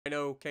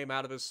Rhino came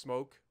out of the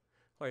smoke.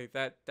 Like,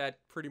 that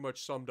pretty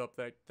much summed up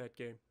that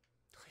game.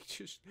 Like,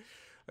 just,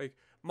 like,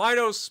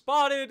 Mino's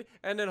spotted,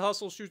 and then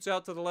Hustle shoots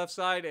out to the left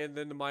side, and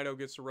then the Mino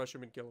gets to rush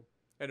him and kill him.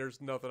 And there's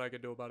nothing I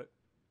can do about it.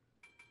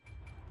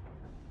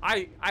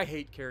 I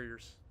hate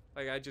carriers.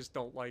 Like, I just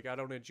don't like, I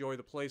don't enjoy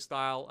the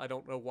playstyle. I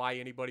don't know why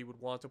anybody would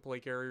want to play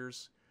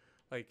carriers.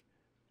 Like,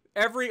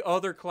 every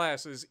other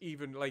class is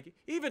even, like,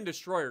 even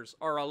destroyers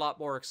are a lot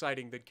more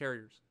exciting than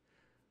carriers.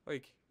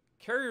 Like,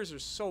 carriers are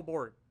so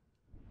boring.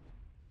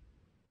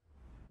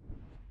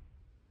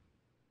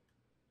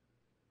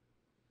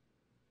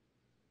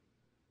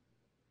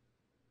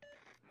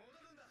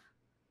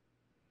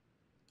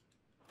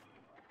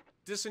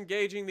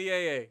 Disengaging the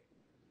AA.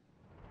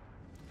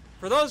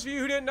 For those of you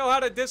who didn't know how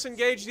to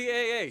disengage the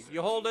AA,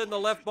 you hold in the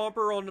left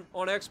bumper on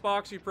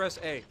Xbox, you press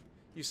A.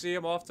 You see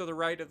him off to the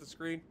right of the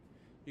screen.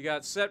 You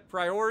got set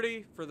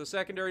priority for the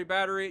secondary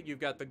battery, you've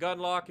got the gun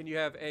lock, and you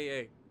have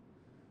AA.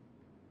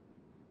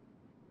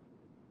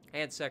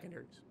 And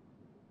secondaries.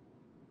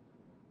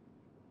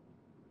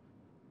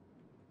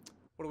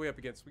 What are we up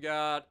against? We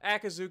got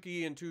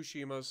Akazuki and two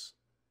Shimas.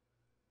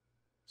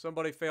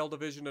 Somebody failed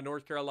division to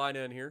North Carolina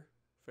in here.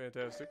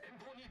 Fantastic.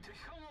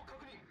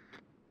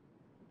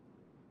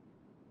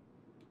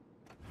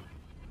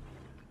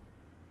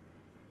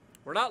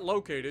 We're not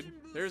located.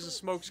 There's a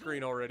smoke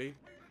screen already.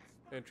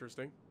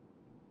 Interesting.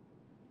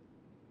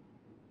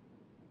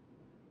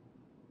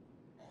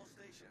 All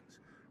stations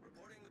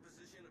reporting the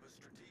position of a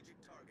strategic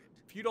target.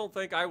 If you don't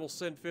think I will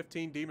send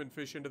 15 demon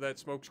fish into that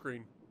smoke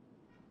screen,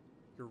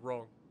 you're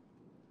wrong.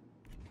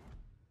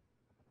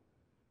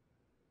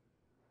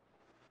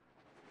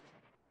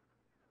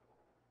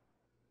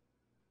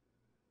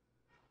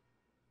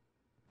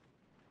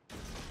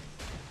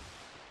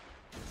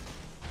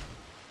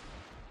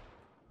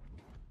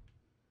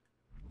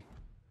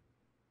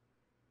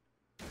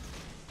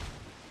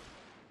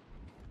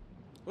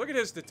 Look at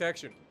his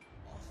detection.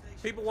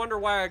 People wonder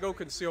why I go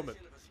concealment.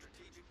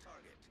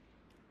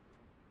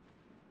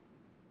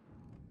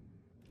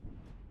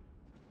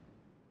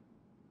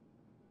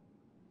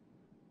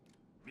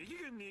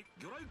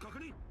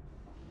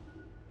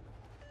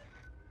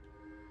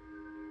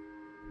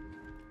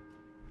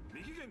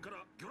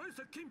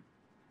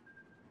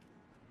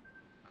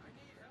 I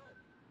need help.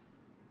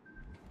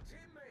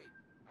 Teammate,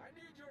 I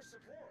need your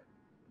support.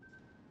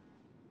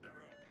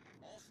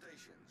 All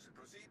stations,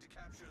 proceed to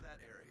capture that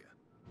area.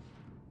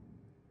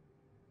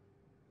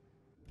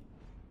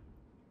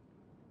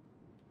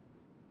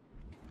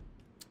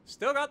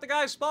 Still got the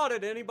guy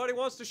spotted. Anybody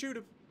wants to shoot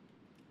him?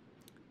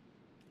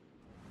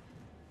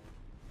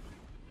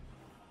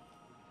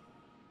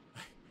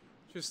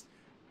 Just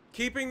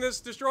keeping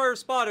this destroyer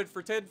spotted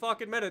for 10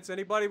 fucking minutes.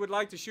 Anybody would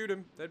like to shoot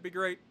him, that'd be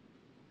great.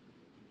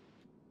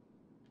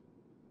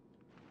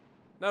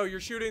 No,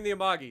 you're shooting the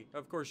Amagi.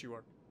 Of course you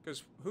are.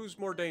 Because who's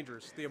more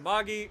dangerous? The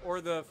Amagi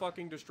or the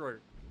fucking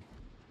destroyer?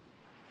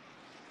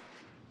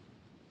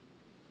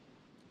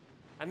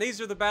 And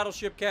these are the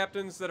battleship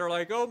captains that are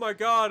like, oh my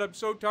god, I'm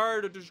so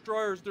tired of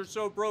destroyers, they're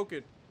so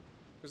broken.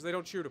 Because they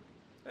don't shoot them.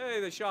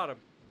 Hey, they shot him.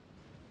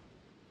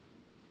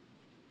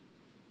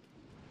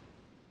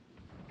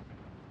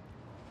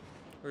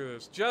 Look at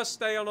this. Just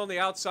staying on the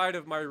outside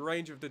of my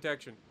range of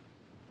detection.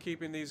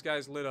 Keeping these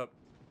guys lit up.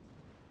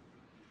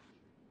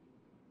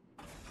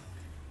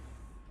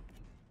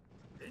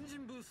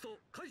 Engine boost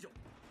kaijo.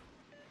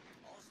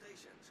 All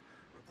stations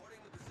reporting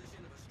the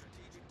position of a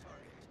strategic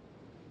target.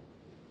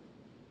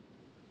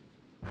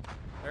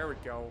 There we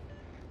go.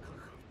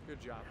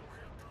 Good job.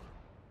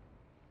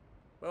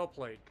 Well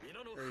played.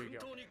 There you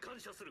go.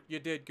 You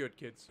did good,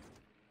 kids.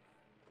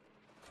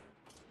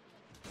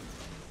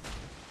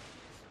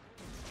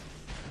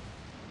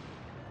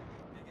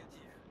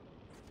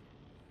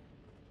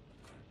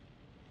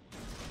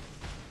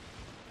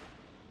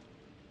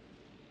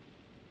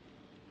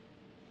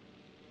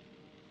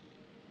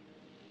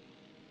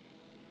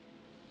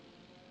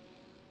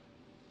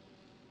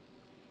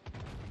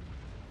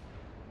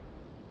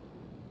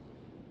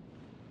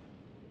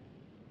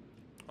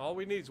 All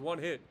we need is one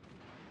hit.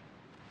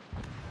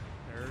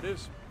 There it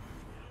is.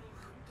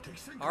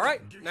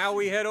 Alright, now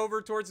we head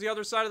over towards the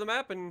other side of the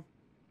map and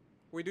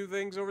we do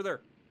things over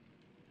there.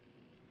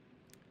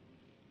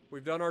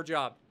 We've done our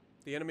job.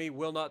 The enemy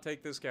will not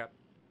take this cap.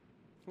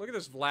 Look at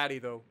this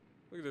Vladdy, though.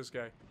 Look at this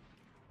guy.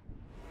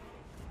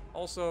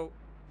 Also,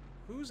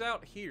 who's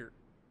out here?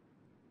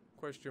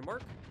 Question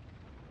mark.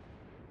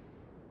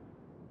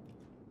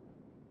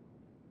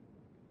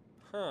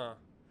 Huh.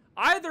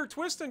 Either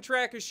Twist and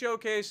Track is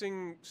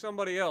showcasing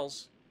somebody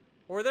else,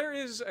 or there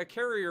is a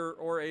carrier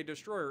or a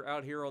destroyer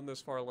out here on this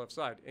far left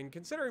side. And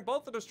considering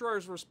both the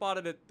destroyers were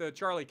spotted at the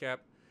Charlie cap,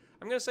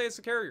 I'm going to say it's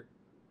the carrier.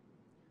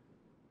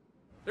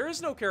 There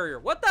is no carrier.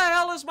 What the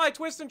hell is my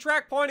Twist and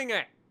Track pointing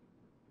at?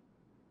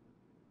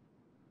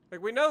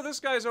 Like, we know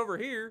this guy's over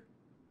here.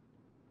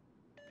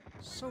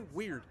 So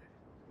weird.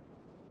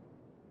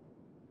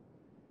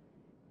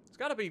 It's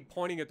got to be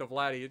pointing at the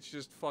Vladdy. It's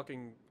just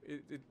fucking...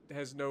 It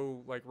has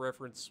no, like,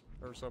 reference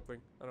or something.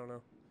 I don't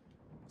know.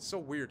 It's so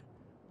weird.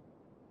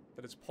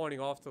 that it's pointing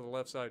off to the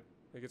left side.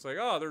 Like it's like,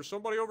 oh, there's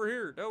somebody over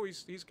here. No,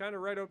 he's kind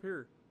of right up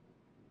here.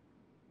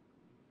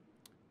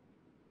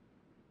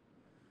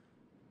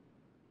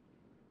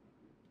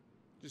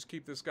 Just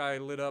keep this guy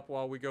lit up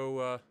while we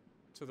go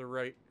to the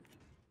right.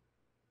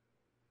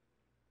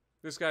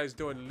 This guy's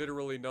doing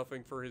literally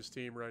nothing for his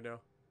team right now.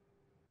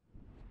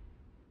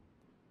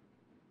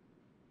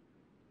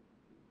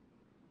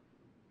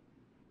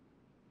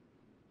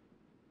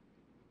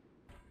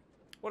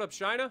 What up,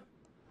 Shina?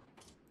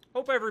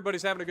 Hope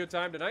everybody's having a good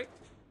time tonight.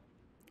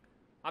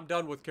 I'm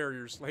done with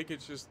carriers. Like,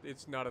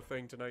 it's not a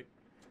thing tonight.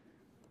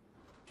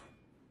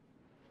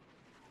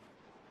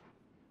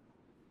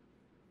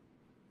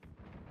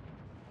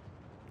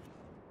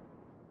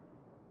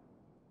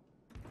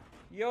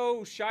 Yo,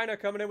 Shina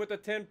coming in with a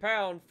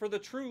 10-pound for the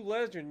true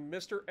legend,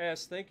 Mr.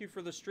 S. Thank you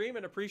for the stream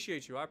and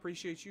appreciate you. I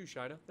appreciate you,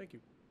 Shina. Thank you.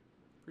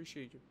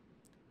 Appreciate you.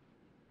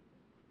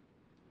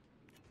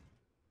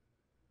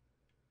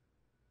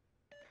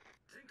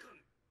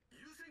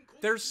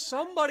 There's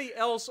somebody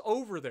else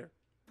over there.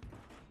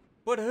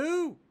 But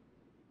who?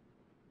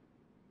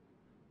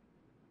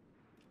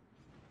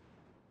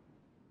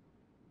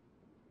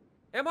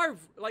 Am I,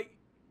 like...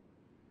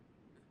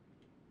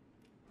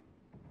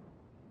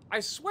 I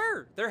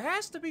swear, there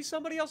has to be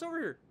somebody else over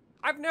here.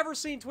 I've never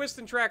seen Twist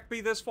and Track be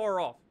this far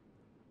off.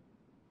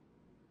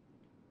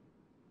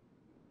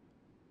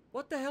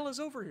 What the hell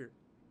is over here?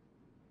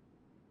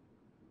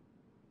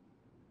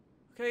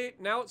 Okay,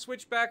 now it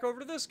switched back over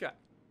to this guy.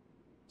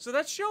 So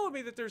that's showing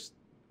me that there's...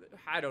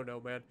 I don't know,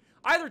 man.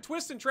 Either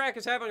Twist and Track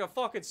is having a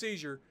fucking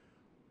seizure,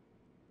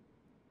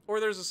 or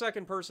there's a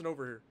second person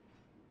over here.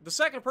 The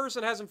second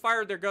person hasn't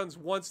fired their guns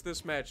once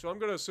this match, so I'm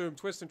going to assume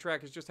Twist and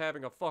Track is just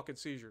having a fucking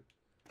seizure.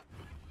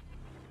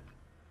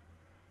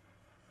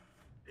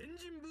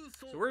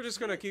 So we're just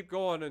going to keep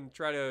going and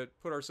try to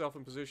put ourselves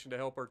in position to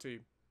help our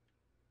team.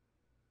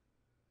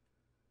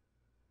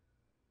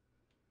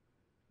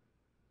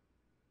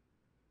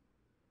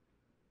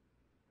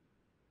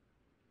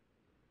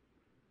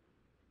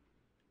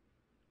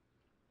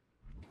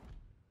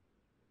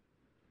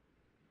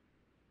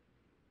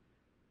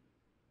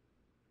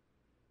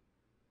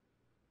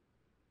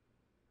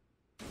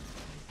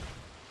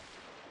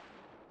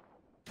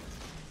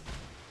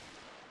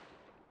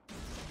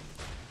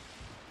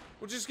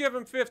 We'll just give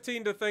him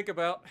 15 to think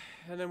about,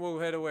 and then we'll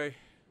head away.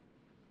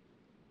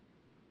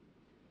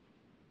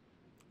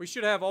 We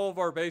should have all of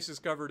our bases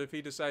covered if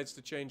he decides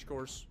to change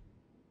course.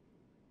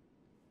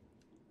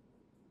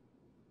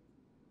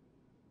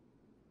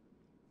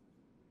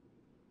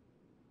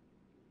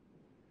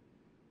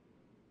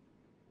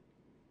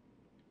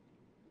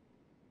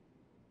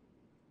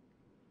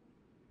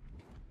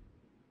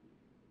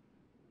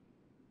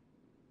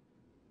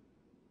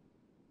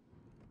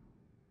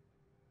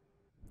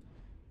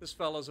 This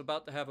fella's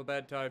about to have a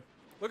bad time.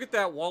 Look at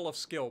that wall of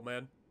skill,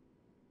 man.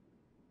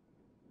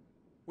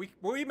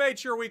 We made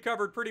sure we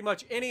covered pretty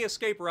much any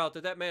escape route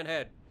that man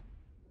had.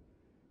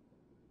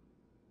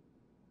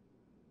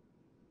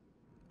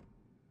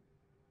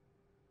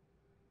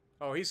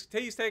 Oh, he's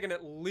taken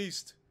at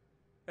least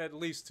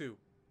two.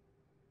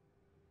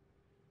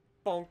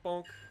 Bonk,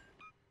 bonk.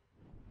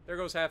 There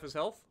goes half his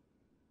health.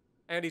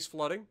 And he's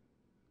flooding.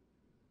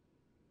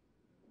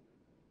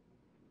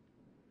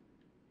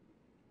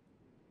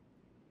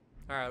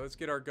 Alright, let's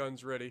get our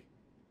guns ready.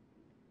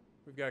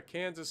 We've got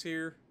Kansas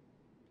here.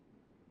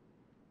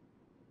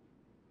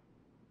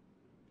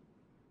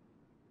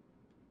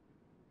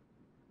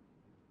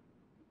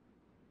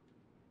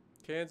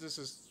 Kansas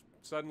is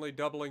suddenly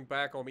doubling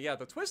back on me. Yeah,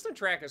 the Twist and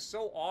Track is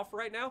so off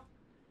right now.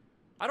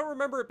 I don't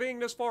remember it being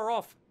this far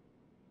off.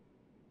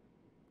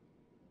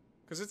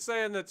 Because it's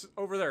saying that's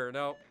over there.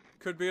 Now,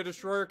 could be a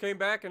destroyer came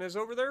back and is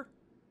over there.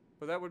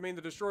 But that would mean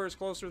the destroyer is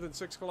closer than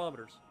 6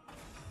 kilometers.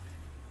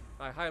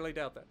 I highly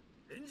doubt that.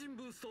 Engine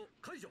boost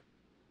解除.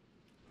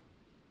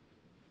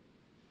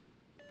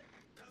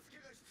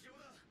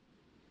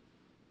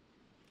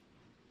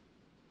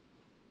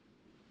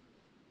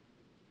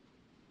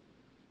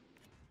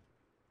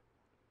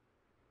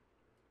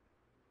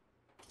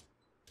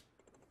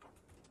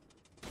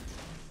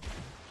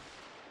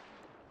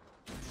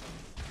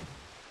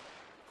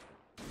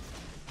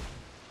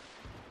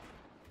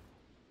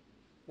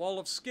 Wall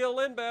of skill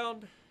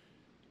inbound.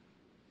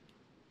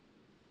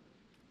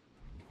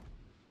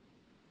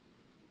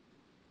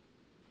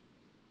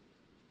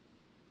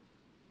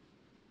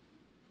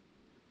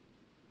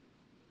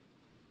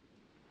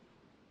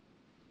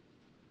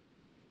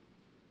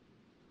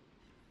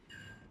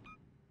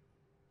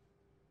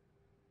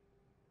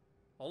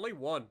 Only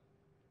one.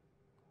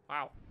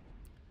 Wow.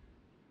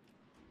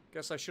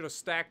 Guess I should have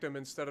stacked him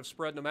instead of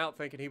spreading them out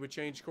thinking he would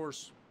change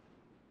course.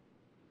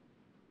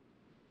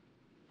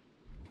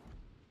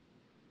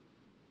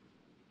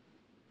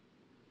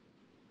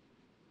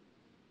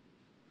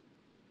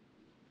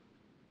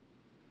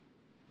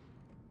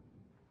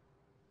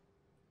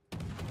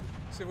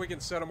 See if we can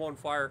set him on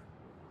fire.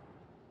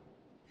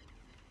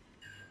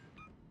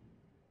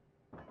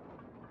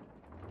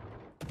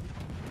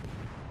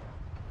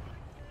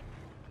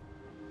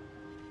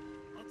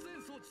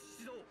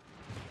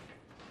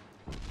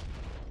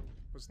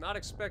 Was not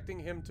expecting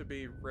him to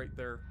be right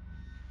there.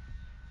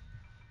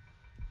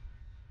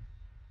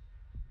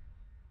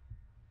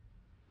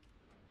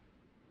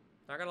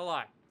 Not gonna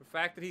lie. The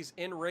fact that he's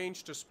in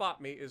range to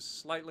spot me is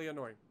slightly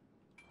annoying.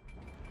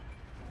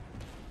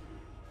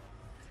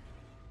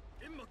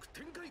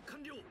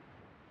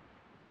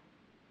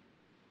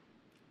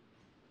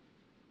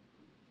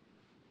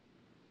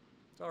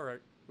 It's alright.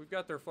 We've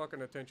got their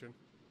fucking attention.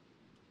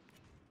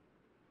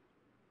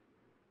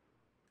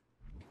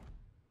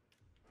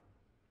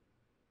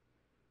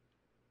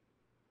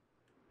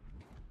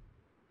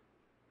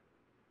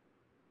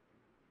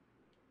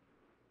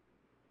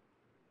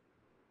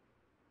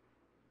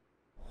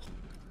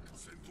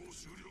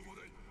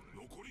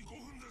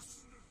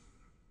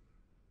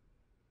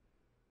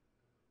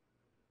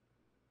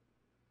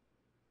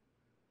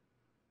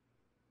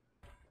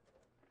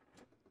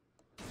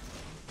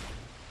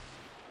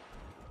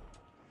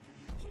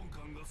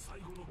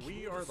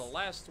 We are the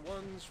last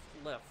ones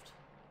left.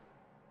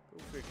 Go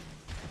figure.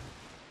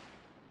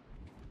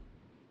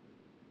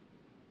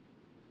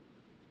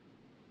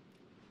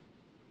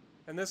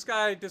 And this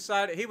guy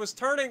decided, he was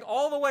turning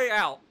all the way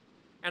out,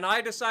 and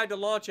I decide to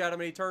launch at him,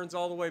 and he turns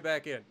all the way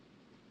back in.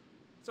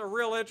 It's a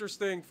real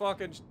interesting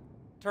fucking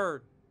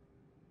turn.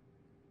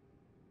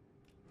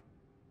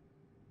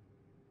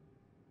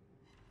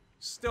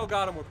 Still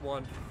got him with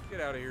one.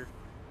 Get out of here.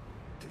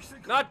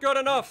 Not good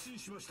enough.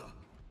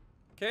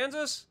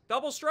 Kansas?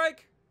 Double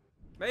strike?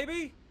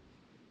 Maybe?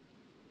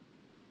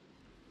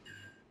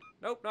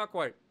 Nope, not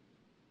quite.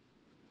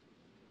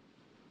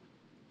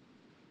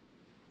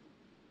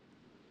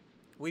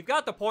 We've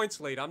got the points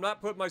lead. I'm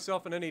not putting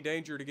myself in any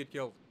danger to get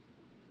killed.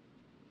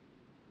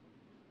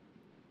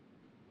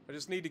 I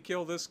just need to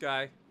kill this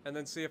guy and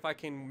then see if I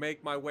can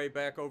make my way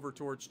back over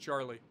towards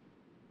Charlie.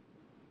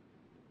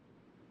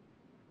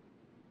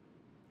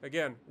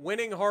 Again,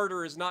 winning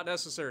harder is not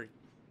necessary.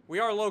 We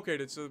are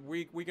located, so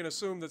we can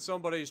assume that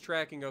somebody is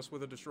tracking us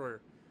with a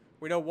destroyer.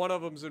 We know one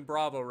of them's in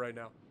Bravo right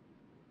now.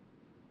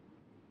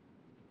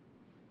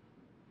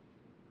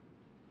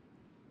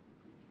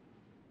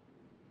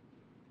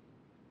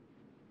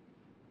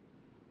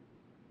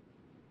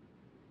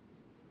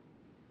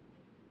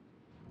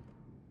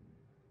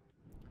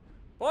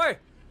 Boy,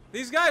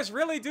 these guys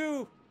really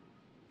do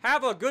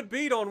have a good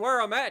beat on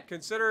where I'm at,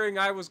 considering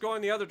I was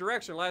going the other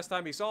direction last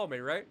time he saw me,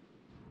 right?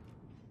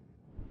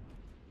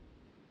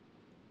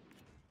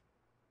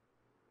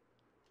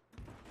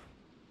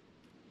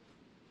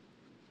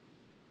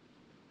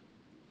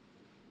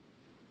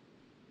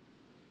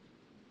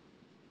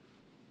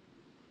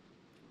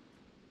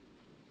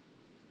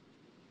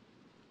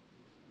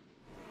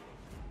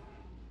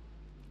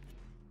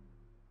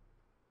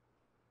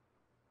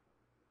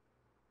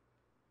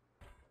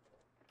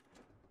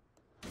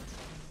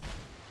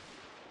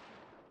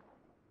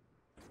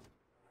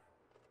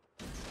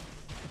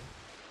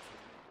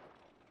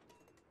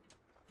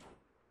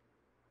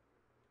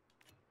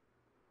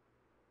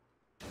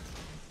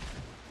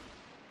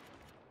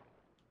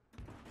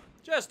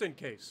 Just in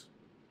case.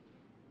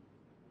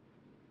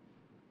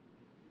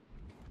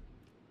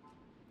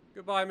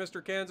 Goodbye,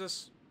 Mr.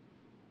 Kansas.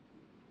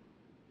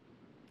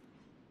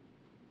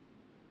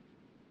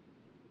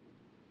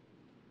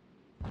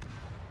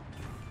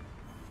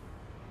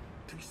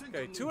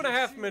 Okay,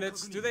 2.5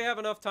 minutes. Do they have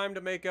enough time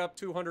to make up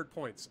 200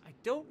 points? I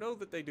don't know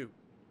that they do.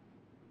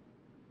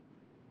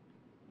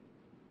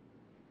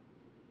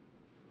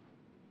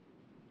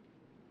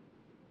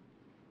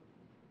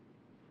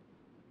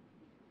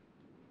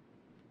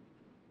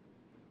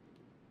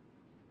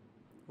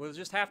 We'll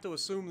just have to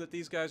assume that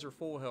these guys are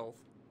full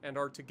health and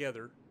are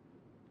together.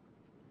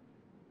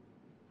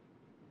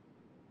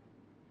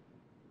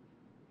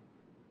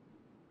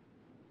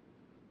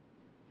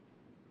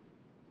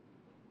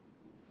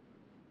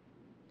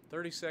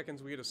 "30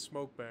 seconds, we get a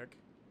smoke back."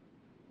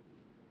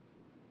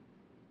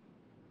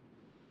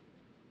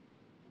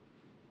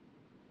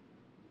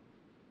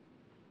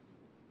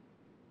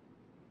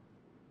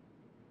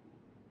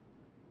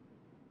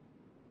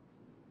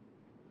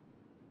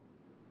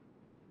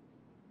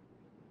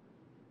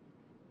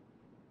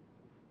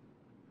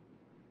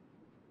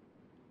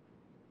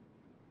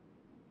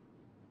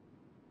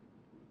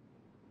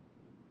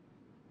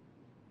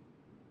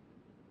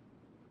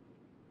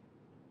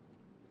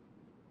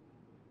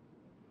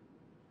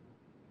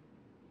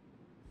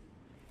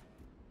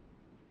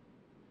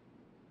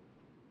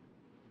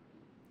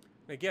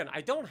 Again,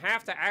 I don't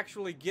have to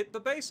actually get the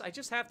base. I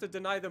just have to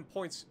deny them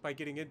points by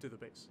getting into the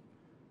base.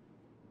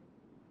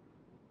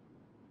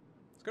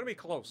 It's going to be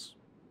close.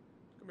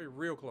 It's going to be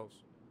real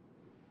close.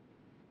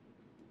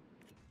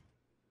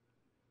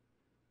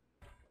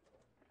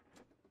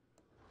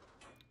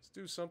 Let's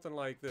do something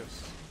like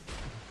this.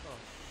 Oh,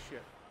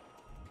 shit.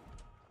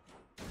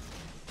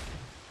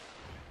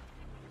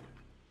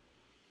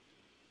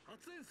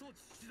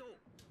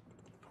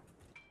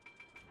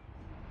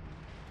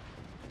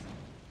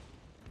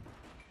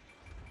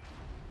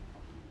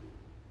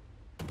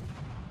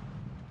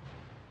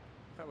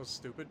 That was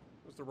stupid.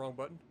 That was the wrong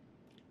button.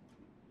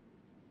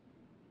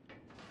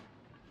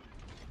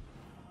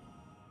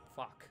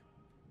 Fuck.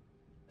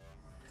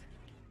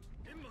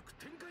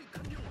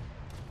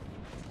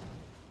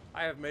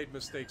 I have made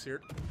mistakes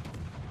here.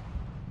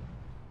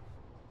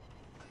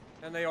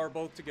 And they are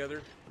both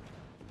together.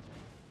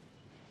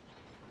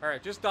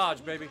 Alright, just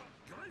dodge, baby.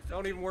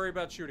 Don't even worry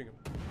about shooting them.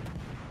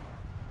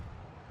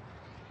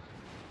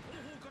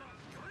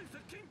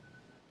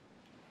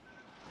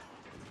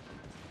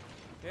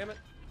 Damn it.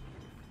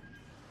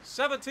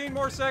 17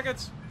 more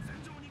seconds.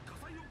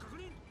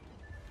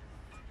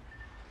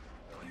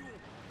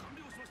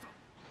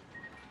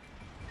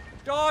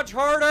 Dodge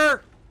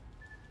harder!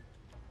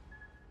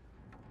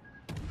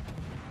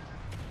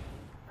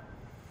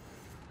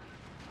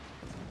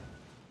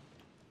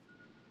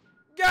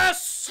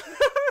 Yes!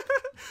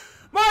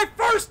 My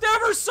first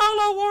ever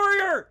solo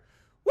warrior!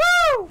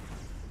 Woo!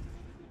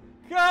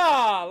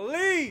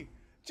 Golly!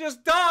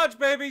 Just dodge,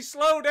 baby.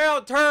 Slow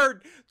down,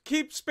 turn.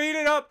 Keep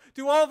speeding up.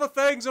 Do all the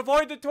things.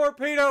 Avoid the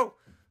torpedo.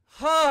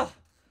 Huh.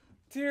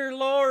 Dear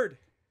Lord.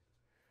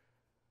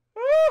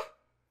 Woo!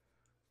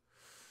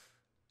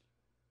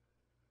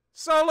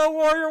 Solo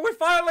warrior, we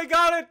finally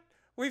got it.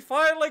 We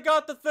finally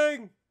got the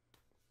thing.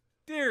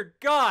 Dear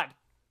God.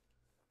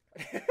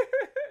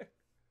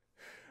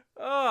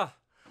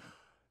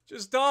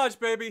 Just dodge,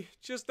 baby.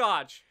 Just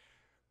dodge.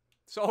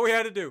 That's all we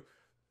had to do.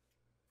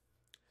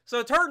 So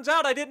it turns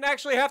out I didn't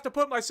actually have to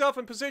put myself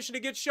in position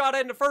to get shot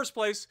at in the first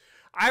place.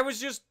 I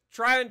was just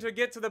trying to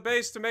get to the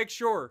base to make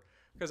sure,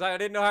 because I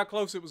didn't know how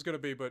close it was going to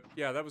be. But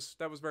yeah, that was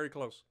very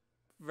close.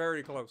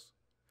 Very close.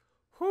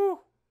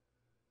 Whew.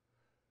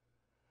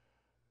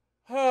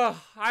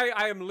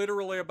 I am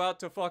literally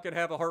about to fucking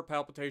have a heart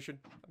palpitation.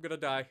 I'm gonna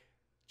die.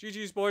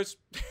 GG's, boys.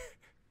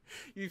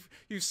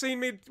 You've seen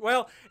me.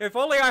 Well, if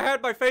only I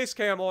had my face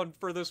cam on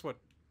for this one.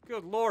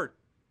 Good Lord.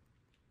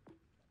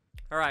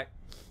 All right.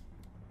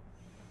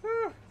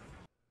 Whew.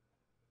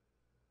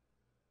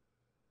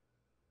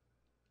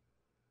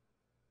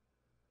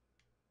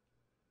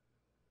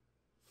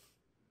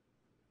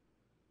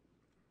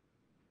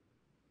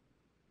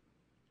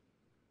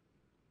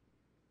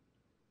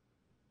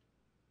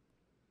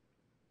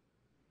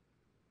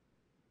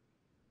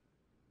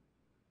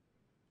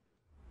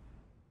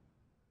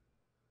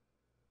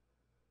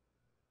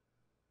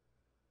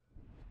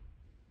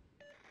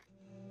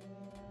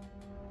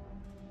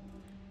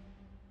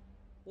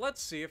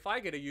 Let's see if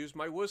I get to use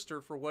my Worcester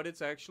for what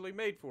it's actually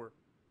made for.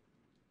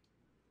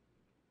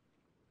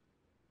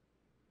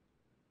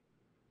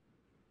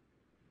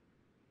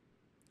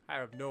 I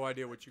have no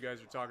idea what you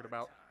guys are talking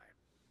about.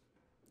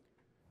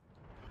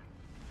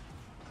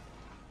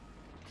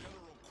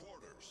 General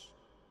quarters.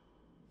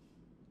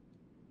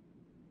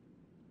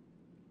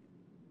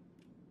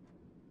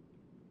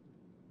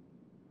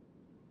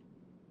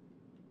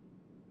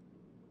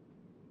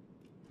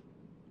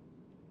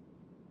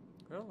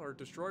 Well, our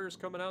destroyer's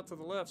coming out to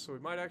the left, so we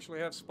might actually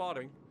have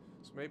spotting.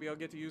 So maybe I'll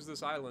get to use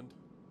this island.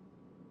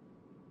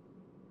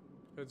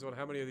 Depends on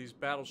how many of these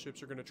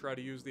battleships are going to try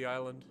to use the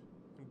island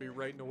and be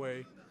right in the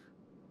way.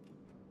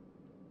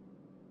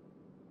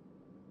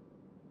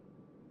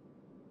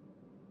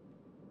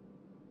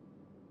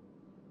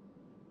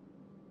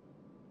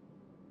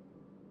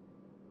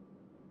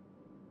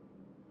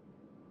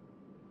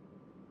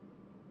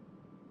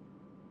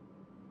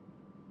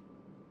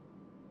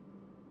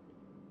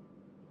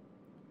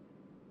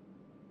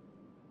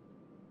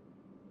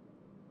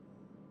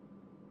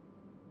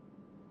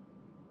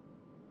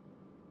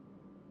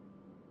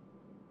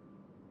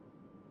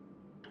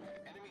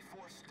 Enemy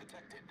force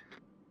detected.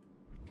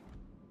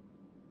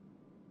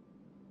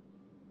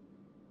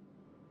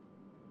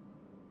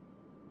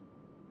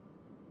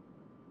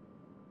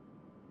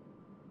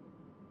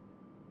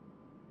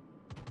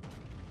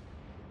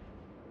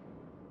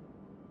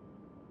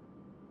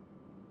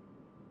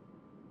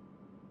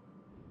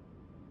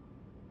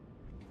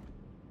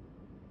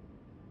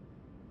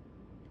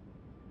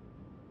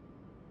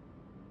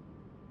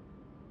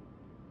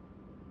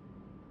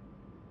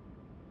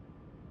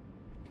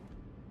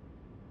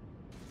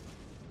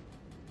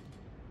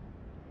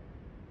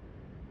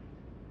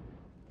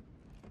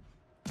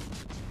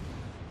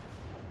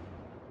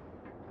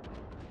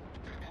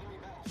 Enemy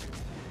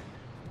battleships.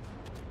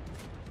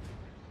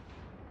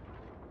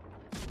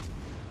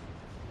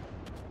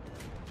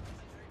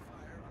 Concentrate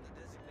fire on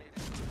the designated.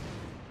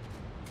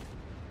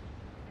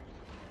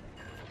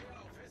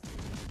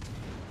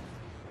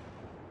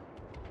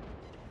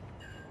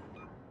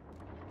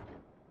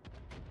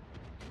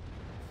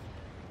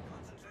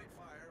 Concentrate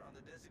fire on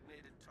the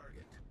designated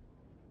target.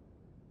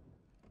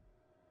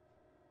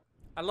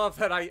 I love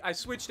that I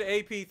switched to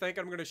AP thinking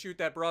I'm going to shoot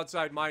that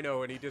broadside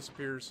Mino and he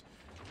disappears.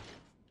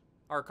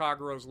 Our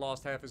Kagero's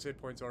lost half his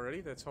hit points already.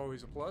 That's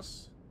always a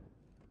plus.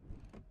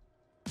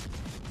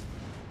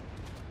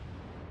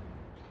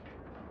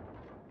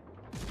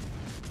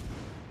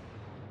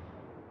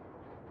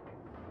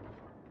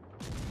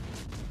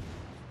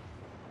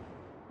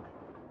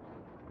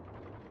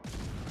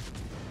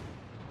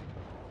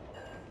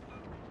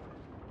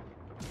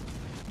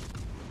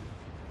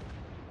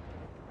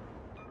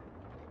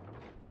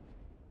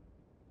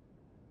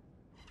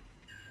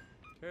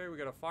 Okay, we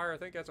got a fire. I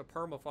think that's a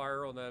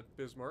perma-fire on that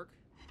Bismarck.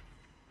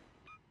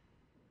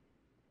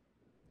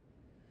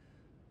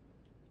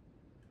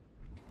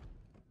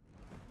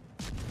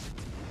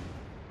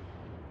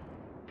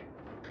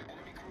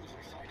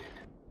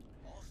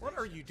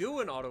 are you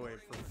doing, auto aim?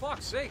 For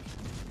fuck's sake!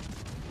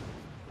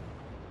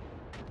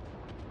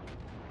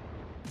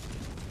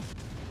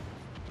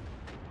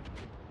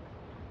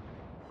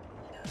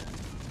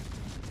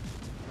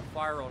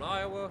 Fire on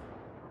Iowa.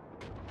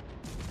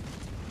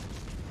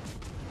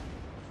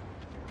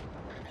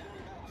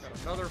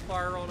 Got another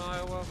fire on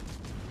Iowa.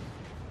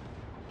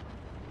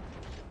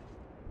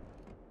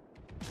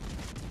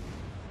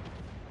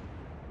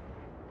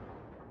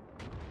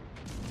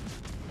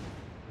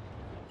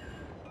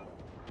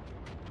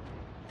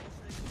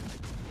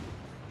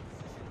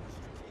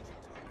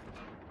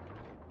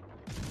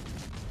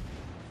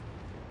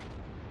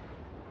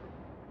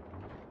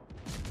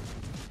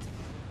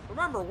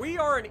 Remember, we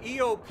are an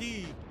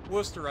EOP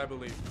Worcester, I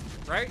believe,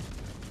 right?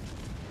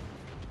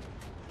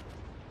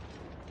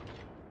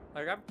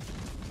 Like,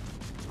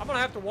 I'm gonna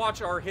have to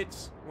watch our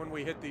hits when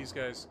we hit these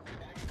guys.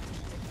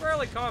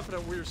 Fairly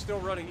confident we're still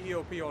running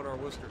EOP on our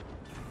Worcester.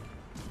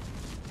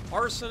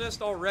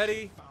 Arsonist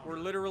already. We're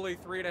literally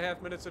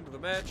 3.5 minutes into the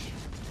match.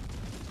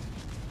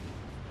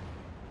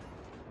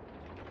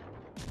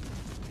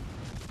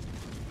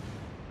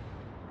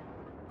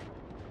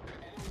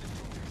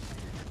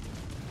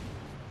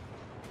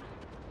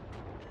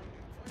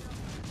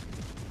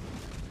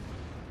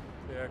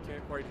 Yeah, I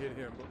can't quite hit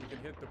him, but we can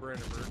hit the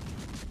Brandenburg.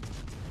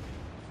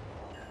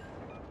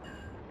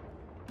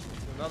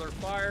 Another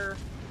fire.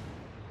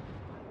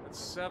 That's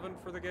 7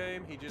 for the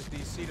game. He just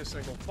DC'd a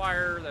single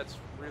fire. That's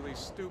really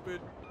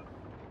stupid.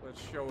 Let's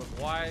show him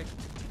why.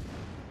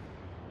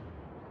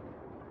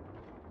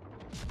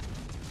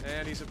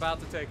 And he's about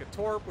to take a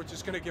torp, which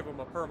is going to give him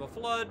a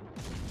perma-flood.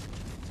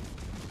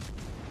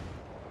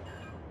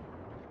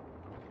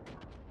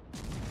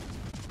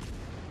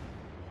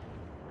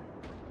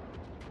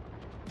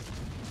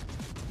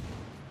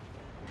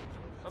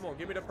 Come on,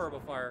 give me the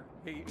perma-fire.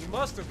 He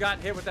must have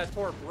gotten hit with that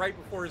torp right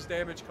before his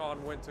damage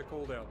con went to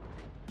cooldown.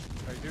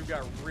 I dude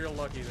got real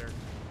lucky there.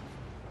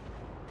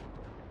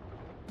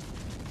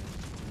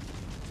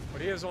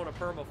 But he is on a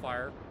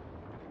perma-fire.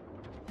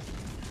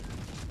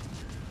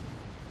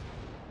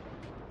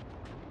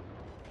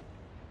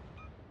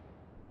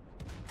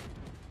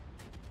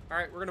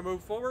 Alright, we're gonna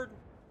move forward.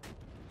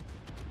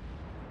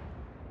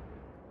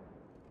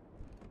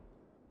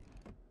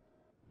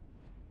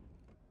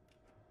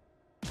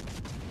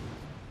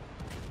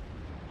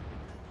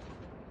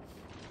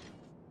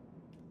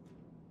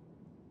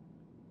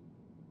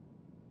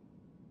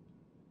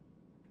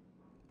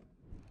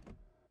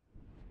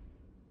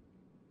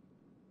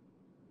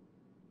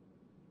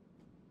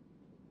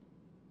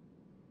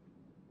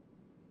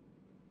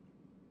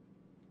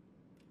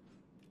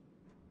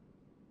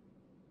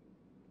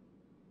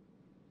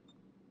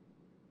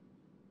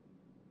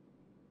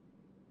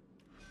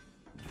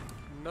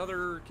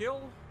 Another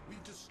kill.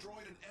 We've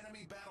destroyed an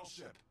enemy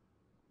battleship.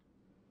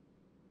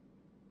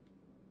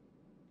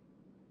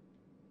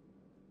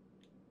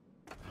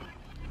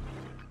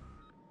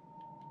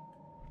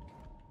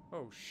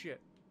 Oh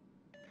shit.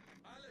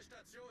 Alle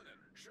Stationen,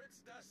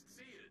 schützt das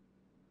Ziel.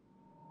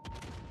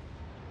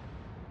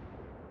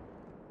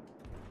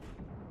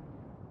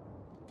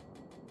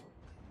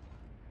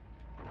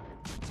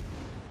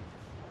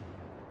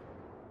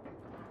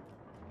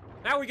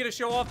 Now we get to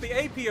show off the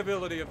AP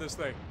ability of this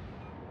thing.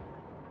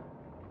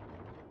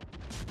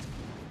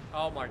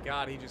 Oh my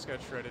god, he just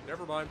got shredded.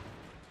 Never mind.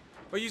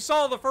 But you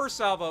saw the first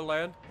salvo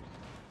land.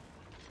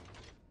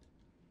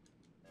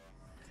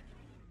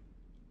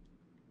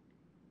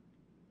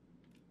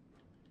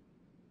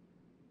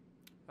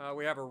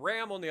 We have a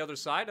ram on the other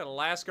side, an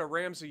Alaska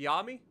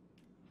Ramsayami.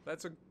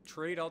 That's a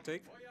trade I'll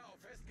take. Feuer auf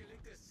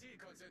festgelegtes Ziel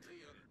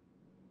konzentrieren.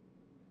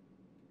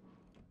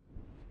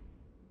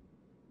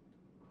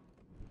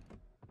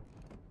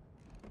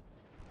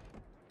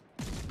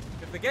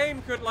 If the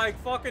game could, like,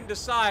 fucking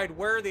decide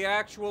where the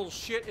actual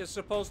shit is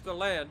supposed to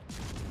land,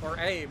 or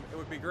aim, it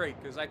would be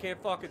great, because I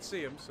can't fucking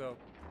see him, so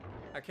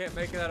I can't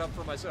make that up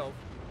for myself.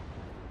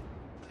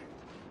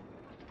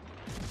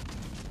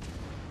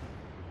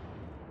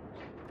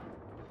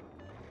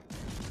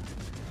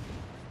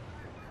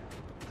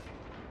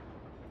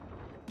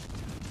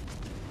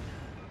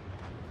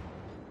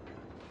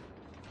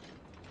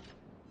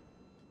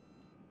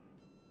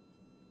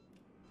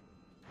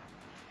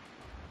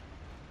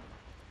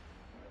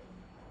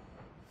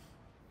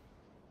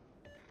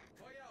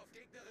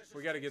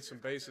 We got to get some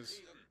bases.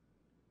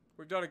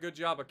 We've done a good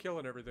job of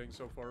killing everything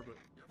so far, but...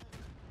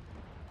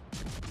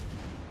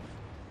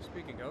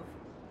 Speaking of...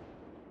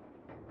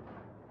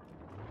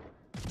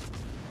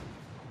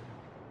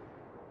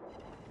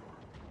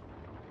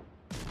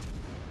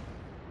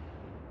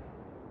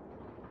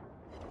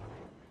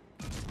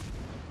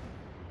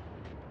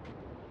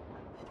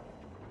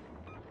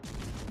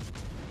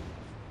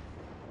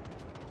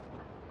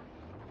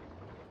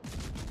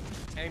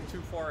 Aim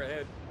too far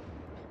ahead.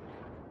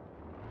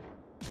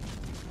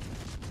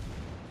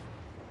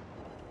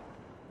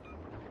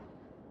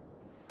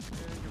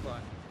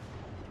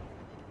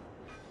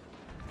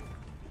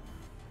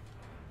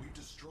 We've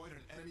destroyed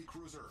an enemy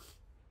cruiser.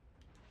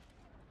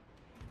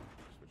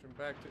 Switching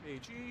back to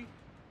AG.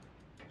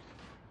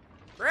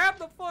 Grab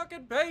the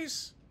fucking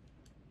base!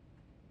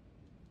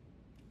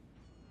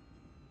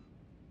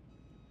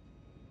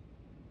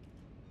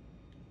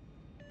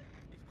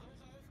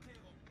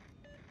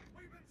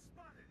 We've been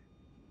spotted.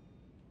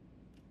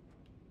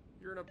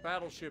 You're in a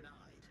battleship. Denied.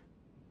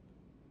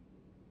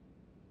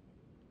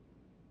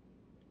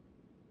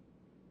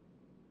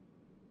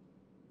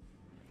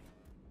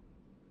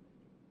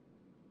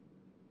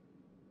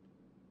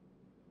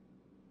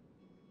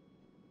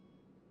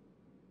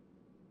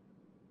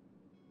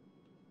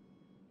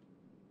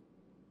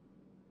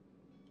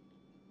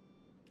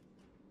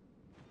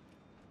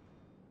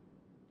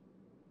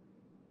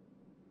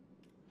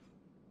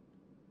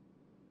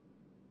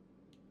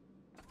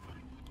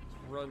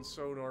 Run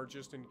sonar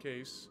just in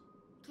case.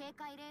 警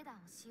戒レーダーを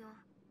使用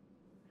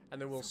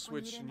And then we'll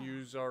switch and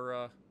use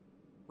our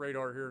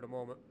radar here in a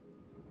moment.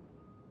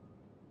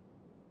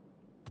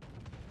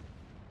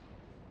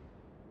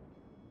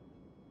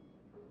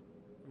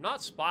 I'm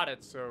not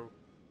spotted, so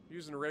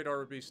using a radar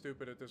would be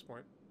stupid at this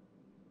point.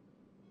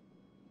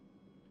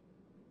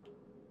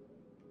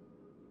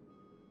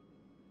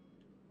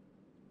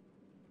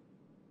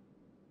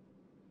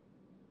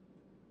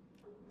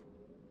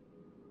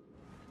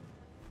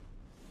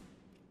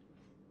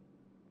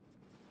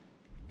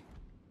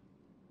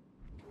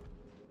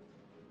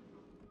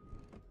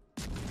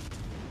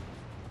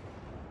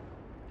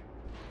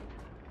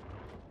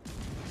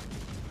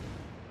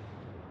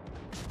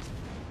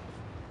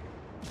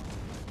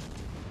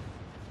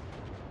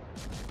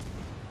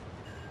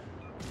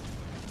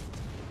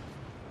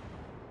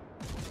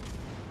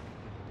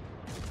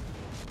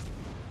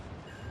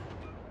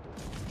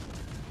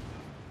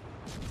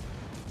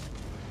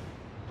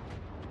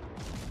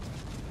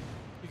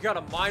 You got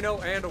a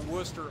Mino and a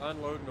Worcester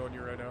unloading on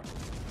you right now.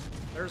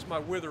 There's my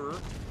Witherer.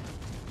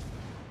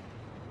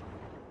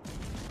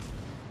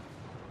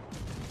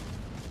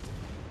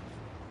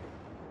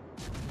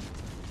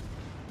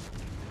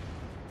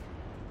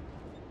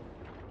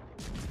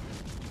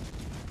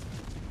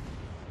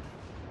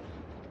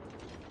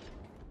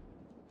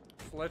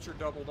 Fletcher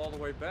doubled all the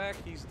way back.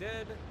 He's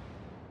dead.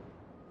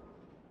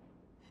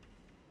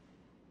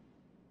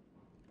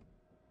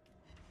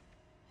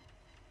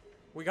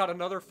 We got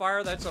another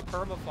fire. That's a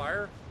perma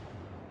fire.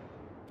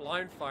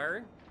 Blind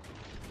firing.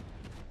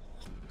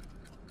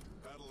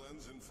 Battle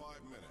ends in 5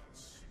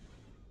 minutes.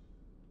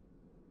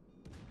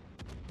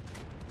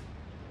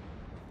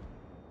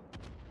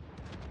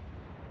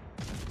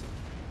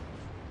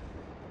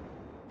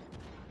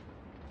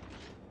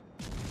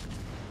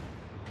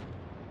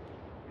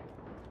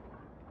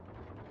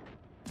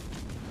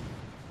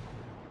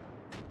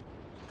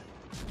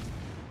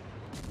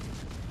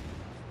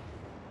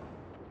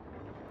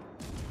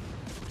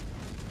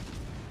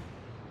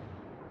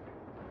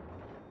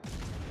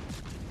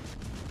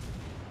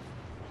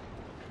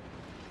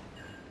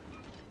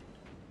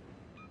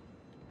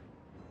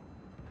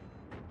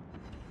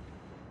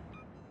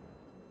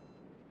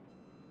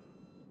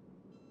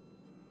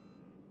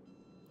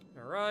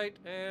 All right,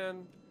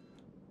 and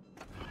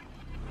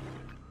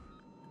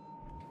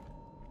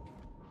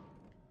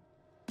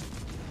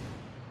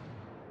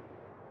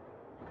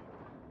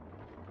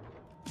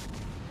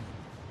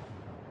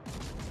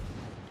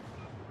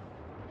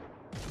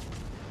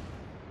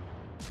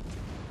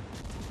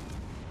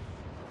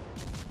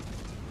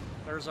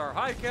there's our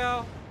high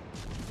cow.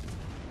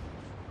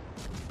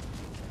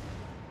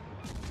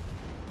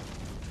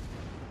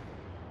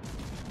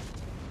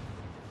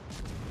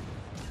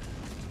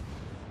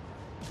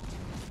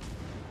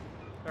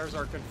 There's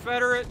our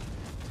Confederate.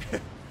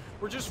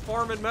 We're just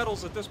farming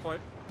metals at this point.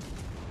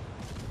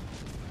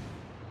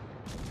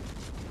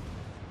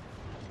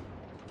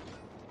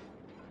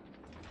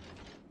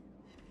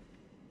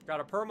 Got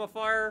a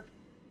permafire.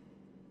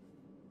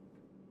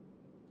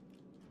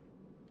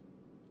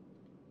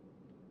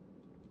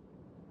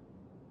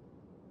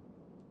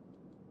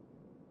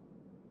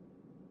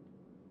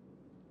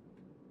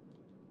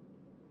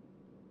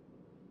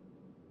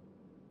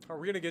 Are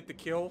we gonna get the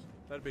kill?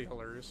 That'd be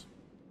hilarious.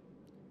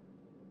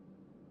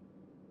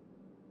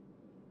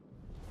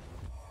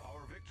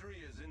 Our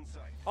victory is in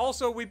sight.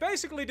 Also, we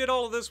basically did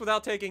all of this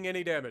without taking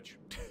any damage.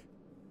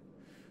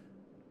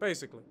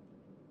 Basically.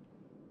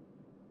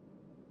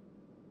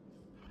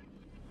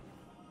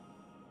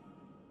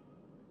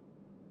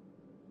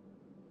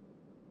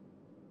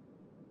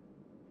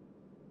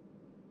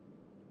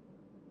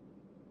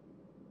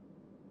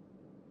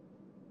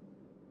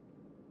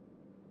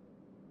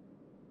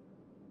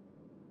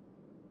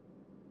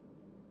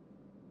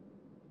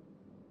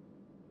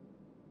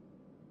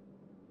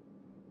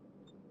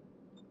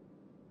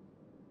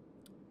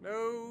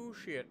 No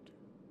shit.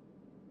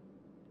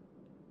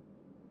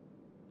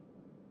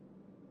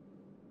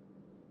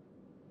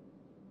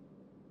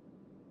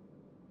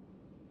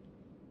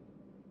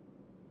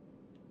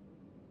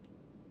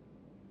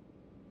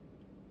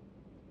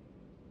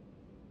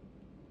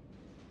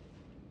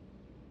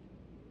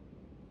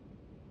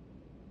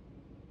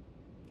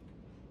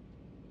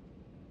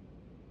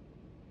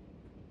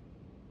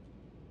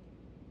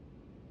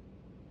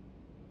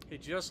 He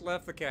just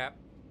left the cap.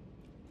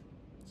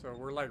 So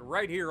we're like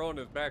right here on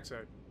his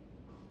backside.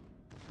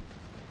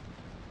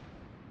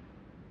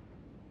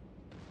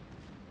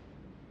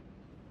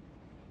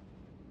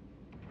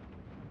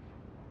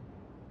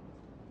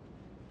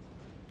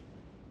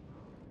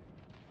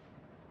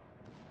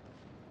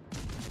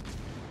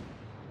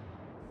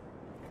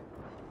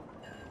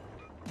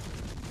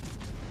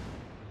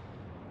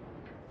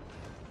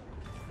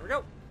 Here we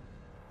go.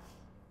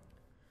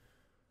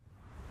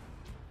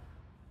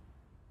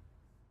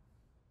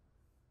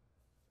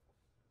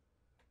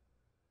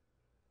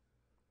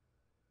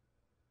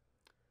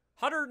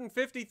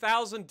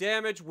 $150,000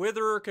 damage,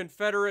 Witherer,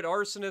 Confederate,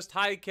 Arsonist,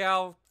 High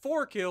Cow,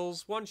 4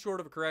 kills, 1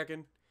 short of a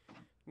Kraken.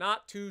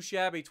 Not too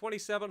shabby.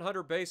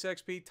 2,700 base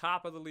XP,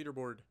 top of the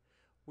leaderboard.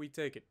 We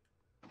take it.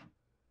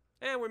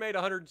 And we made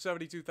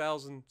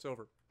 172,000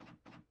 silver.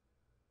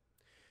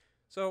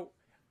 So,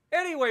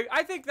 anyway,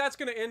 I think that's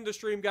going to end the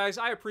stream, guys.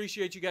 I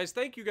appreciate you guys.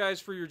 Thank you guys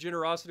for your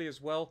generosity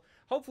as well.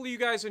 Hopefully you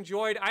guys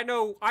enjoyed. I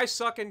know I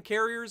suck in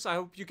carriers. I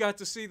hope you got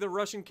to see the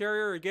Russian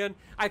carrier again.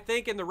 I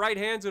think in the right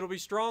hands it'll be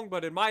strong,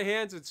 but in my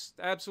hands it's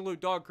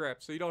absolute dog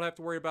crap, so you don't have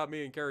to worry about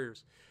me in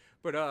carriers.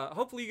 But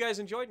hopefully you guys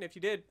enjoyed, and if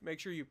you did, make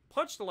sure you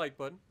punch the like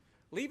button,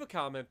 leave a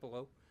comment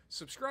below,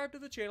 subscribe to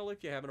the channel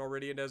if you haven't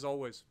already, and as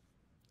always,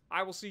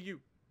 I will see you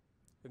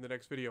in the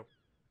next video.